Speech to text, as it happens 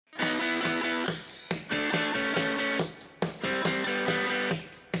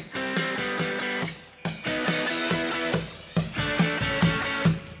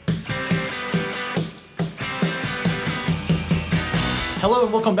Hello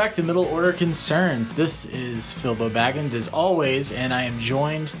and welcome back to Middle Order Concerns. This is Philbo Baggins as always, and I am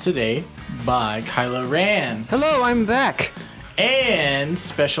joined today by Kylo Ran. Hello, I'm back. And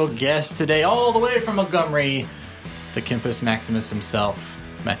special guest today, all the way from Montgomery, the Kempus Maximus himself,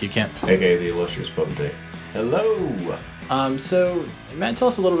 Matthew Kemp. A.k.a. the illustrious potentate. Hello! So, Matt, tell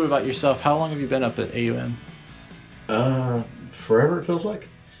us a little bit about yourself. How long have you been up at AUM? Forever, it feels like.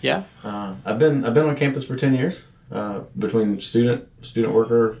 Yeah? I've been on campus for 10 years. Between student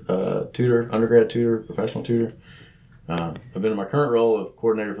worker, tutor, undergrad tutor, professional tutor. I've been in my current role of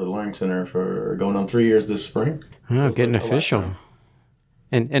coordinator for the Learning Center for going on 3 years this spring. Oh, getting official.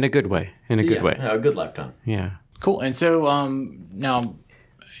 In a good way. Good way. Yeah, a good lifetime. Yeah. Cool. And so, now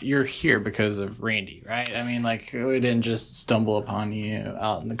you're here because of Randy, right? I mean, like, we didn't just stumble upon you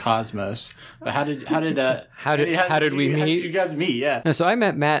out in the cosmos. But how did we meet? How did you guys meet? Yeah. So I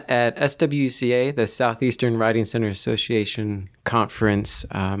met Matt at SWCA, the Southeastern Writing Center Association conference,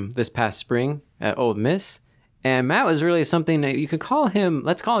 this past spring at Ole Miss. And Matt was really something that you could call him,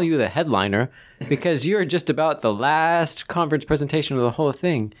 let's call you the headliner, because you're just about the last conference presentation of the whole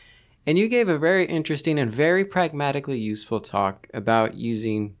thing. And you gave a very interesting and very pragmatically useful talk about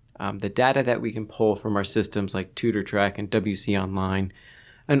using the data that we can pull from our systems like TutorTrack and WC Online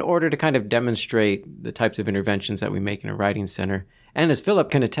in order to kind of demonstrate the types of interventions that we make in a writing center. And as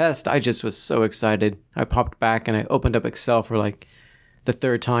Philip can attest, I just was so excited. I popped back and I opened up Excel for like the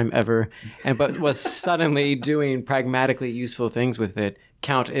third time ever, but was suddenly doing pragmatically useful things with it,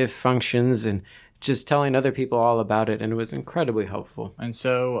 count if functions and just telling other people all about it, and it was incredibly helpful. And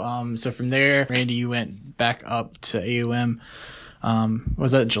so, so from there, Randy, you went back up to AUM.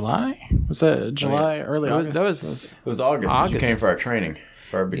 Was that July? Early August? It was August. You came for our training,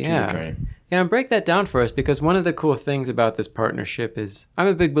 for our big tutor training. Yeah, and break that down for us, because one of the cool things about this partnership is I'm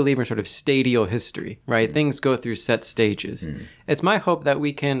a big believer in sort of stadial history, right? Things go through set stages. It's my hope that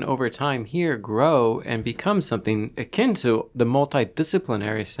we can, over time here, grow and become something akin to the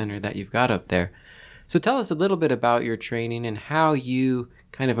multidisciplinary center that you've got up there. So tell us a little bit about your training and how you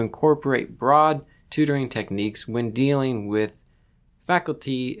kind of incorporate broad tutoring techniques when dealing with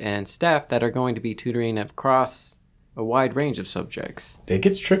faculty and staff that are going to be tutoring across a wide range of subjects. It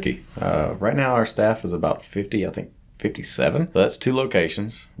gets tricky. Right now our staff is about 50, I think 57. That's 2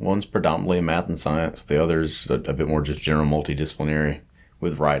 locations. One's predominantly math and science. The other's a bit more just general multidisciplinary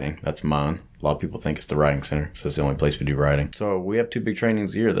with writing. That's mine. A lot of people think it's the writing center, so it's the only place we do writing. So we have 2 big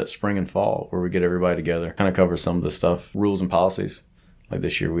trainings a year, that's spring and fall, where we get everybody together, kind of cover some of the stuff, rules and policies. Like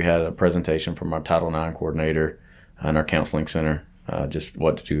this year we had a presentation from our Title IX coordinator and our counseling center, just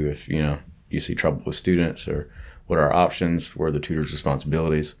what to do if, you see trouble with students, or what are our options, what are the tutor's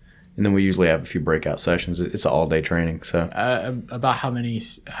responsibilities. And then we usually have a few breakout sessions. It's an all-day training. So about how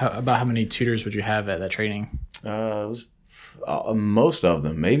many tutors would you have at that training? It was most of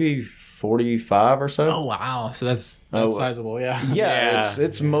them, maybe 45 or so. Oh wow! So that's sizable, yeah. Yeah,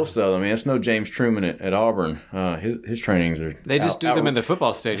 it's most of them. I mean, it's no James Truman at Auburn. His trainings are. They just do them in the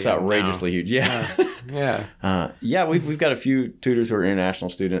football stadium. It's outrageously huge. Yeah, yeah. We've got a few tutors who are international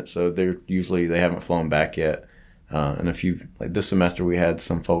students, so they haven't flown back yet. And a few, like this semester, we had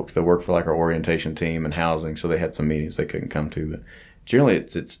some folks that work for like our orientation team and housing, so they had some meetings they couldn't come to, but generally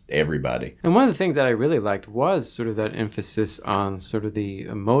it's everybody. And one of the things that I really liked was sort of that emphasis on sort of the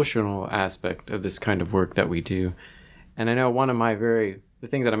emotional aspect of this kind of work that we do. And I know one of the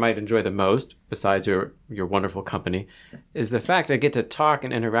thing that I might enjoy the most, besides your wonderful company, is the fact I get to talk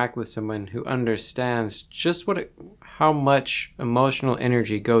and interact with someone who understands just how much emotional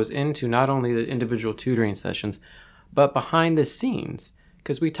energy goes into not only the individual tutoring sessions, but behind the scenes.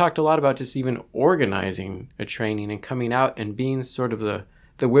 Because we talked a lot about just even organizing a training and coming out and being sort of the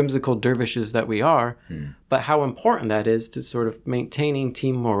whimsical dervishes that we are, but how important that is to sort of maintaining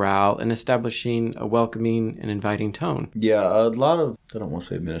team morale and establishing a welcoming and inviting tone. Yeah, a lot of, I don't want to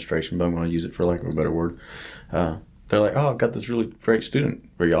say administration, but I'm going to use it for lack of a better word. They're like, oh, I've got this really great student.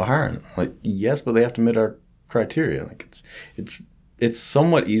 Are y'all hiring? I'm like, yes, but they have to meet our criteria. Like it's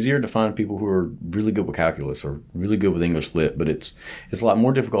somewhat easier to find people who are really good with calculus or really good with English lit, but it's a lot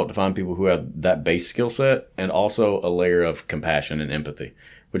more difficult to find people who have that base skill set and also a layer of compassion and empathy,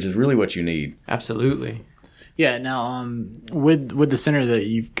 which is really what you need. Absolutely. Yeah. Now, with the center that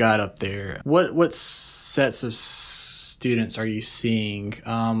you've got up there, what sets of students are you seeing?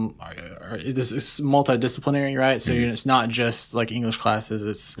 This is multidisciplinary, right? So it's not just like English classes;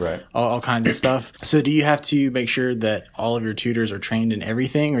 it's right. all kinds of stuff. So, do you have to make sure that all of your tutors are trained in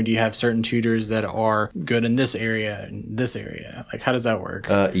everything, or do you have certain tutors that are good in this area and this area? Like, how does that work?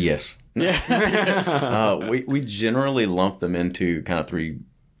 Yes. Yeah. We generally lump them into kind of 3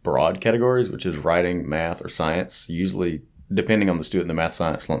 broad categories, which is writing, math, or science. Usually depending on the student, the math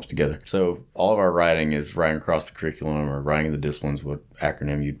science lumps together. So all of our writing is writing across the curriculum or writing in the disciplines, what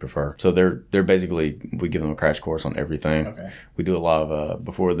acronym you'd prefer. So they're basically, we give them a crash course on everything. Okay. We do a lot of,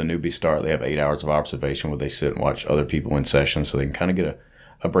 before the newbies start, they have 8 hours of observation where they sit and watch other people in session so they can kind of get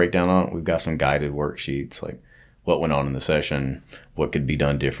a breakdown on it. We've got some guided worksheets, like what went on in the session, what could be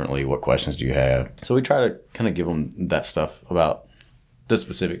done differently, what questions do you have. So we try to kind of give them that stuff about the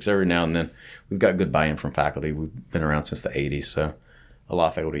specifics. Every now and then we've got good buy-in from faculty. We've been around since the 80s, so a lot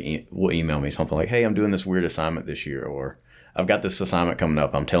of faculty will email me something like, hey, I'm doing this weird assignment this year, or I've got this assignment coming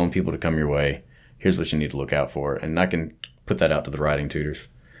up. I'm telling people to come your way. Here's what you need to look out for. And I can put that out to the writing tutors.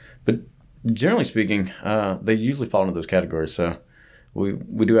 But generally speaking, they usually fall into those categories. So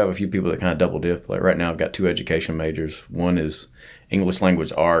we do have a few people that kind of double dip. Like right now I've got 2 education majors. One is English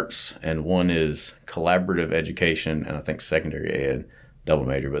language arts, and one is collaborative education, and I think secondary ed, double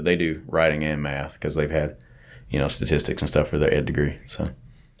major. But they do writing and math because they've had, statistics and stuff for their ed degree. So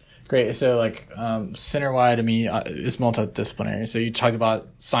great. So like center-wide, I mean, it's multidisciplinary. So you talked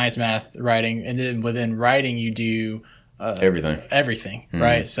about science, math, writing, and then within writing you do everything,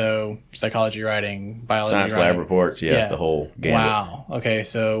 right? So psychology writing, biology science writing. lab reports, the whole gamut. Wow. Okay.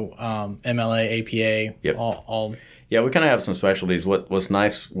 So MLA, APA, Yep. all. Yeah, we kind of have some specialties. What's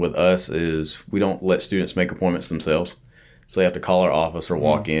nice with us is we don't let students make appointments themselves. So they have to call our office or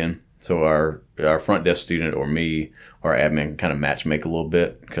walk in. So our front desk student or me or admin can kind of match make a little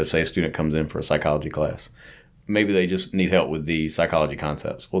bit, because say a student comes in for a psychology class. Maybe they just need help with the psychology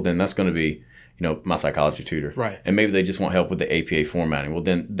concepts. Well, then that's going to be my psychology tutor. Right. And maybe they just want help with the APA formatting. Well,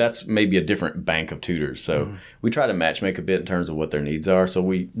 then that's maybe a different bank of tutors. So we try to match make a bit in terms of what their needs are. So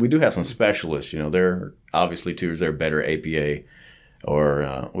we do have some specialists. They're obviously tutors. They're better at APA.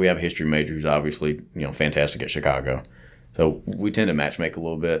 Or we have a history major who's obviously, fantastic at Chicago. So we tend to match make a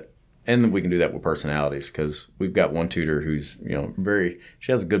little bit. And then we can do that with personalities, because we've got one tutor who's,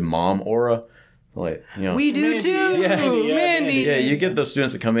 she has a good mom aura. Like, we do Mandy, too. Mandy. Yeah, you get those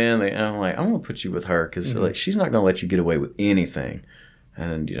students that come in, and I'm like, I'm going to put you with her, because like, she's not going to let you get away with anything.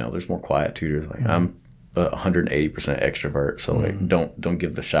 And, there's more quiet tutors. Like, I'm 180% extrovert, so like, don't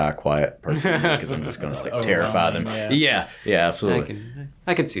give the shy, quiet person, because I'm just going to like terrify them. Yeah, absolutely.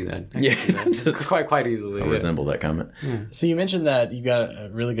 I can see that. I can see that. quite easily. I resemble that comment. So you mentioned that you got a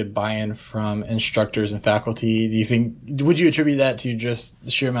really good buy-in from instructors and faculty. Would you attribute that to just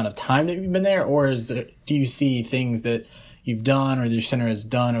the sheer amount of time that you've been there, or do you see things that you've done or your center has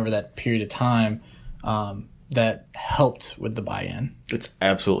done over that period of time that helped with the buy-in? It's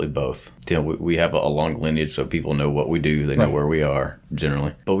absolutely both. We have a long lineage, so people know what we do. They know where we are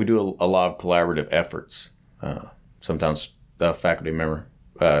generally. But we do a lot of collaborative efforts. Sometimes a faculty member,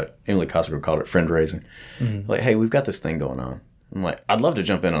 Emily Cosgrove, called it friend raising. Like, hey, we've got this thing going on. I'm like, I'd love to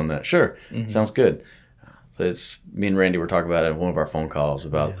jump in on that. Sure, sounds good. So it's me and Randy were talking about it in one of our phone calls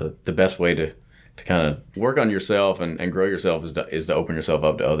about the best way to kind of work on yourself and grow yourself is to open yourself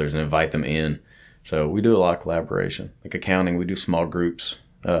up to others and invite them in. So we do a lot of collaboration. Like accounting, we do small groups,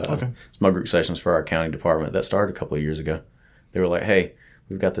 small group sessions for our accounting department. That started a couple of years ago. They were like, hey,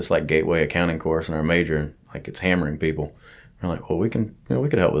 we've got this like gateway accounting course in our major, and like it's hammering people. We're like, well, we could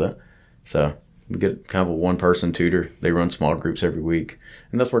help with that. So we get kind of a one-person tutor. They run small groups every week,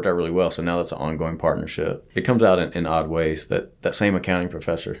 and that's worked out really well. So now that's an ongoing partnership. It comes out in odd ways. That same accounting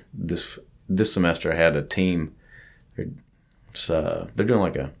professor this semester had a team. They're doing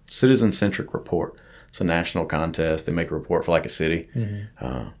like a citizen-centric report. It's a national contest. They make a report for like a city.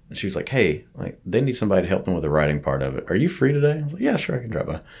 And she was like, hey, like they need somebody to help them with the writing part of it. Are you free today? I was like, yeah, sure, I can drop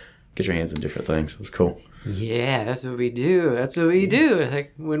by. Get your hands in different things. It was cool. Yeah, that's what we do.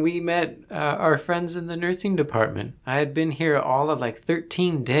 Like when we met our friends in the nursing department, I had been here all of like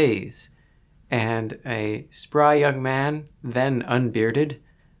 13 days. And a spry young man, then unbearded,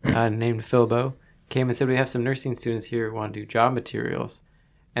 named Philbo, came and said, we have some nursing students here who want to do job materials.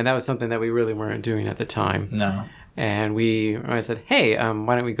 And that was something that we really weren't doing at the time. No. And I said, hey,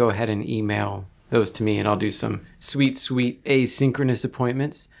 why don't we go ahead and email those to me, and I'll do some sweet asynchronous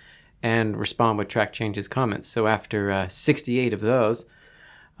appointments and respond with track changes comments. So after 68 of those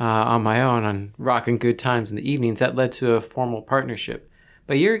on my own on rocking good times in the evenings, that led to a formal partnership.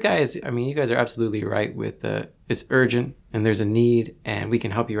 But you guys are absolutely right with it's urgent and there's a need and we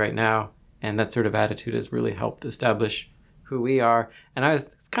can help you right now. And that sort of attitude has really helped establish who we are. And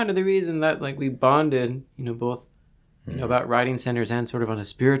it's kind of the reason that like we bonded, both about writing centers and sort of on a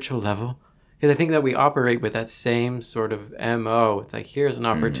spiritual level. Because I think that we operate with that same sort of MO. It's like, here's an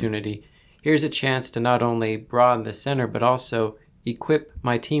opportunity. Here's a chance to not only broaden the center, but also equip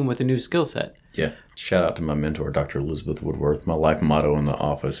my team with a new skill set. Yeah. Shout out to my mentor, Dr. Elizabeth Woodworth. My life motto in the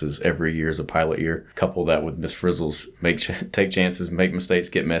office is every year is a pilot year. Couple that with Miss Frizzle's take chances, make mistakes,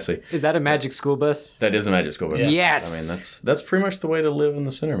 get messy. Is that a magic school bus? That is a magic school bus. Yeah. Yes. I mean, that's pretty much the way to live in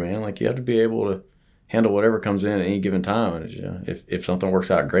the center, man. Like, you have to be able to handle whatever comes in at any given time. And, you know, if something works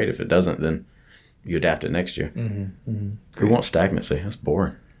out, great. If it doesn't, then you adapt it next year. Who wants stagnancy? That's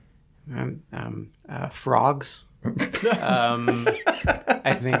boring. Frogs. I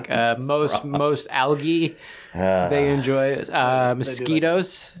think most algae they enjoy.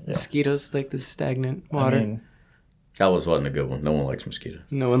 Mosquitoes. Yeah. Mosquitoes like the stagnant water. I mean, That wasn't a good one. No one likes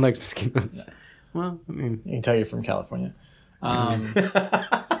mosquitoes. No one likes mosquitoes. Well, I mean, you can tell you're from California.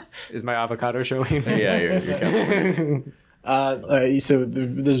 is my avocado showing? Yeah, you're California. So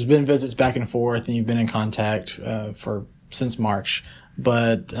there's been visits back and forth, and you've been in contact since March.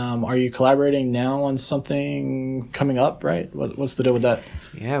 But are you collaborating now on something coming up? Right? What's the deal with that?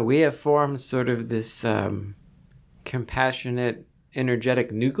 Yeah, we have formed sort of this compassionate,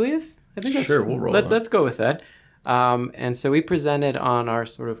 energetic nucleus. I think Sure, we'll roll let's go with that. And so we presented on our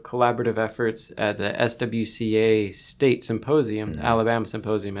sort of collaborative efforts at the SWCA State Symposium, the Alabama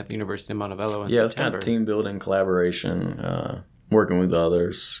Symposium at the University of Montevallo in Yeah, it's September. kind of team building, collaboration, working with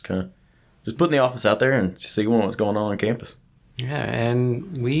others, kind of just putting the office out there and seeing what's going on campus. Yeah,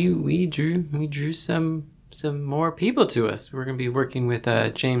 and we drew some more people to us. We're going to be working with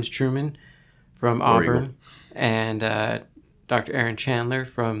James Truman from Auburn and Dr. Aaron Chandler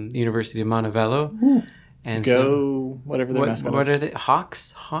from the University of Montevallo. And whatever their mascot is. What are they?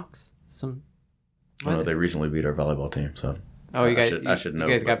 Hawks? Some. I know they recently beat our volleyball team, so I should know.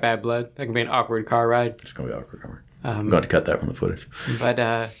 You guys got bad blood. That can be an awkward car ride. It's gonna be awkward. I'm going to cut that from the footage. But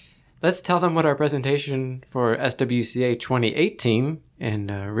let's tell them what our presentation for SWCA 2018 in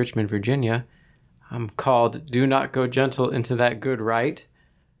Richmond, Virginia, called "Do Not Go Gentle into That Good Right."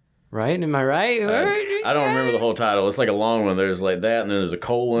 Right? Am I right? I don't remember the whole title. It's like a long one. There's like that, and then there's a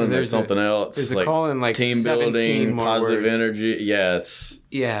colon. There's something else. There's like a colon, like team 17 building, more positive words. energy. Yes.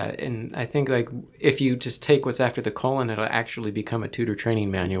 Yeah, and I think like if you just take what's after the colon, it'll actually become a tutor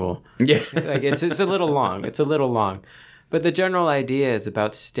training manual. Yeah. Like it's a little long. It's a little long, but the general idea is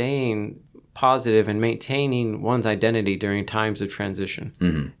about staying positive and maintaining one's identity during times of transition.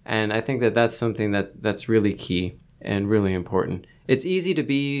 Mm-hmm. And I think that that's something that's really key and really important. It's easy to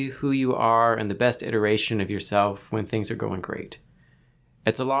be who you are and the best iteration of yourself when things are going great.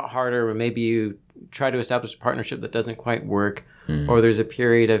 It's a lot harder when maybe you try to establish a partnership that doesn't quite work, or there's a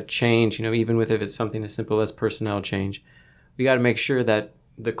period of change, even with if it's something as simple as personnel change. We got to make sure that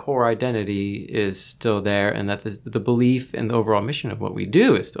the core identity is still there and that the belief and the overall mission of what we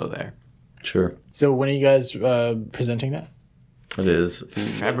do is still there. Sure. So when are you guys presenting that? It is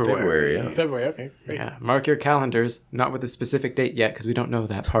February. Yeah. February. Okay, great. Yeah, mark your calendars. Not with a specific date yet because we don't know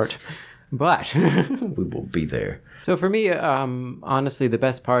that part, but We will be there. So for me, honestly, the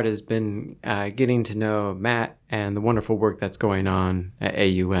best part has been getting to know Matt and the wonderful work that's going on at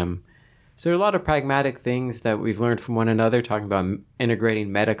AUM. So there are a lot of pragmatic things that we've learned from one another, talking about integrating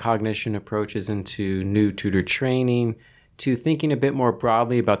metacognition approaches into new tutor training, to thinking a bit more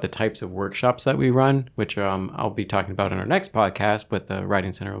broadly about the types of workshops that we run, which I'll be talking about in our next podcast, what the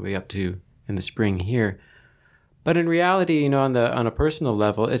Writing Center will be up to in the spring here. But in reality, on a personal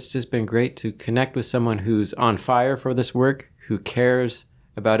level, it's just been great to connect with someone who's on fire for this work, who cares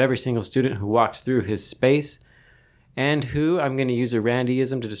about every single student who walks through his space, and who, I'm going to use a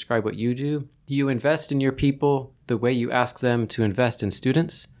Randyism to describe what you do. You invest in your people the way you ask them to invest in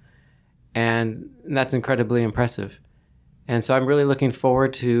students, and that's incredibly impressive. And so I'm really looking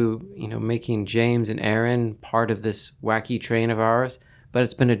forward to, making James and Aaron part of this wacky train of ours. But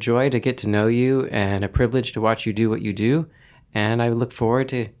it's been a joy to get to know you and a privilege to watch you do what you do. And I look forward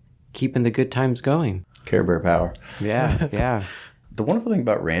to keeping the good times going. Care Bear power. Yeah, yeah. The wonderful thing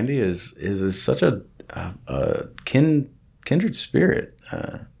about Randy is such a kindred spirit.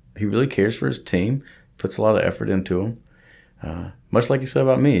 He really cares for his team, puts a lot of effort into them. Much like you said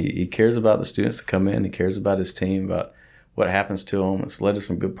about me, he cares about the students that come in. He cares about his team, about what happens to them. It's led to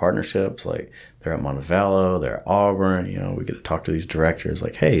some good partnerships. Like they're at Montevallo, they're at Auburn. We get to talk to these directors.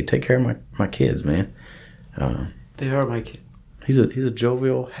 Like, hey, take care of my kids, man. They are my kids. He's a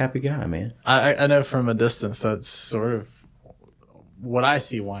jovial, happy guy, man. I know from a distance that's sort of what I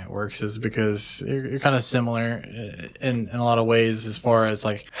see why it works is because you're kind of similar in a lot of ways as far as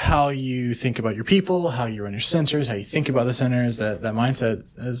like how you think about your people, how you run your centers, how you think about the centers. That mindset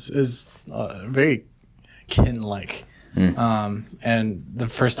is very kin-like. And the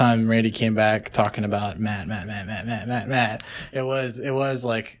first time Randy came back talking about Matt, it was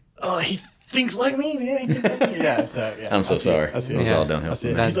like, oh, he thinks like me, man. Yeah, so yeah. I'm so sorry. I see It's it. all downhill.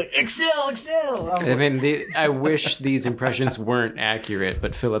 He's like, Excel. I mean, I wish these impressions weren't accurate,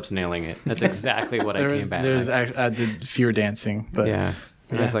 but Philip's nailing it. That's exactly what I came back with. I did fewer dancing, but Yeah.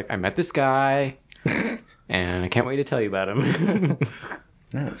 And I was like, I met this guy, and I can't wait to tell you about him.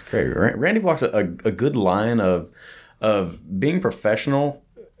 No, that's great. Randy walks a good line of being professional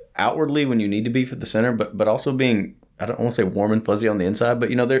outwardly when you need to be for the center, but also being, I don't want to say warm and fuzzy on the inside, but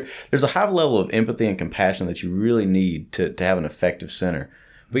there's a high level of empathy and compassion that you really need to have an effective center.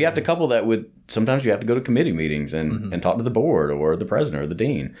 But you have to couple that with, sometimes you have to go to committee meetings and talk to the board or the president or the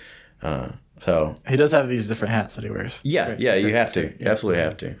dean. So he does have these different hats that he wears. Yeah, you have to. You absolutely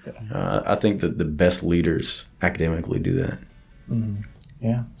have to. Yeah. I think that the best leaders academically do that. Mm-hmm.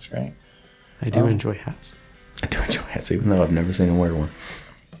 Yeah, that's great. I do enjoy hats. I do enjoy hats, even though I've never seen him wear one.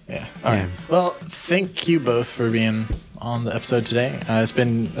 Yeah. All right. Well, thank you both for being on the episode today.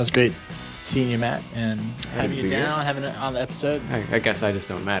 It was great seeing you, Matt, and having you down, having it on the episode. I guess I just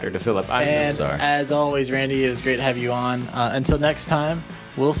don't matter to Philip. I'm sorry. As always, Randy, it was great to have you on. Until next time,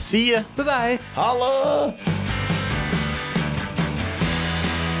 we'll see you. Bye-bye. Holla!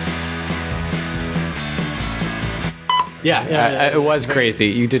 Yeah, it was crazy.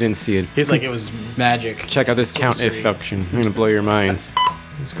 You didn't see it. He's like, it was magic. Check out this count if function. I'm going to blow your minds.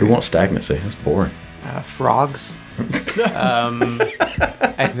 We want stagnancy. That's boring. Frogs.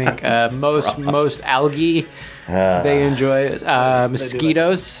 I think most algae they enjoy.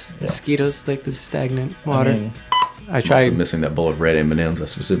 Mosquitoes. Yeah. Mosquitoes like the stagnant water. I I'm tried. also missing that bowl of red M&Ms I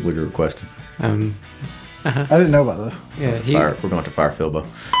specifically requested. I didn't know about this. Yeah, We're going to fire Philbo.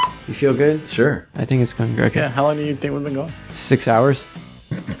 You feel good? Sure. I think it's going good. Okay. Yeah, how long do you think we've been going? 6 hours.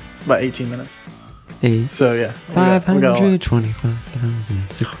 About 18 minutes. 8. So, yeah. we got a lot.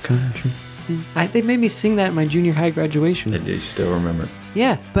 525,600. They made me sing that at my junior high graduation. Did you still remember?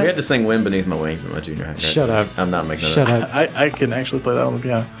 Yeah, We but had to sing Wind Beneath My Wings in my junior high. Shut up. I'm not making that shut up. up. I can actually play that on the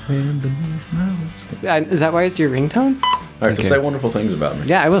piano. Wind Beneath My Wings. Is that why it's your ringtone? All right, so Okay. say wonderful things about me.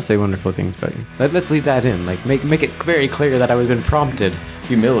 Yeah, I will say wonderful things about you. Let's leave that in. Like, make it very clear that I was been prompted.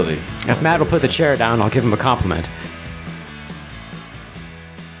 Humility. If Matt will put the chair down, I'll give him a compliment.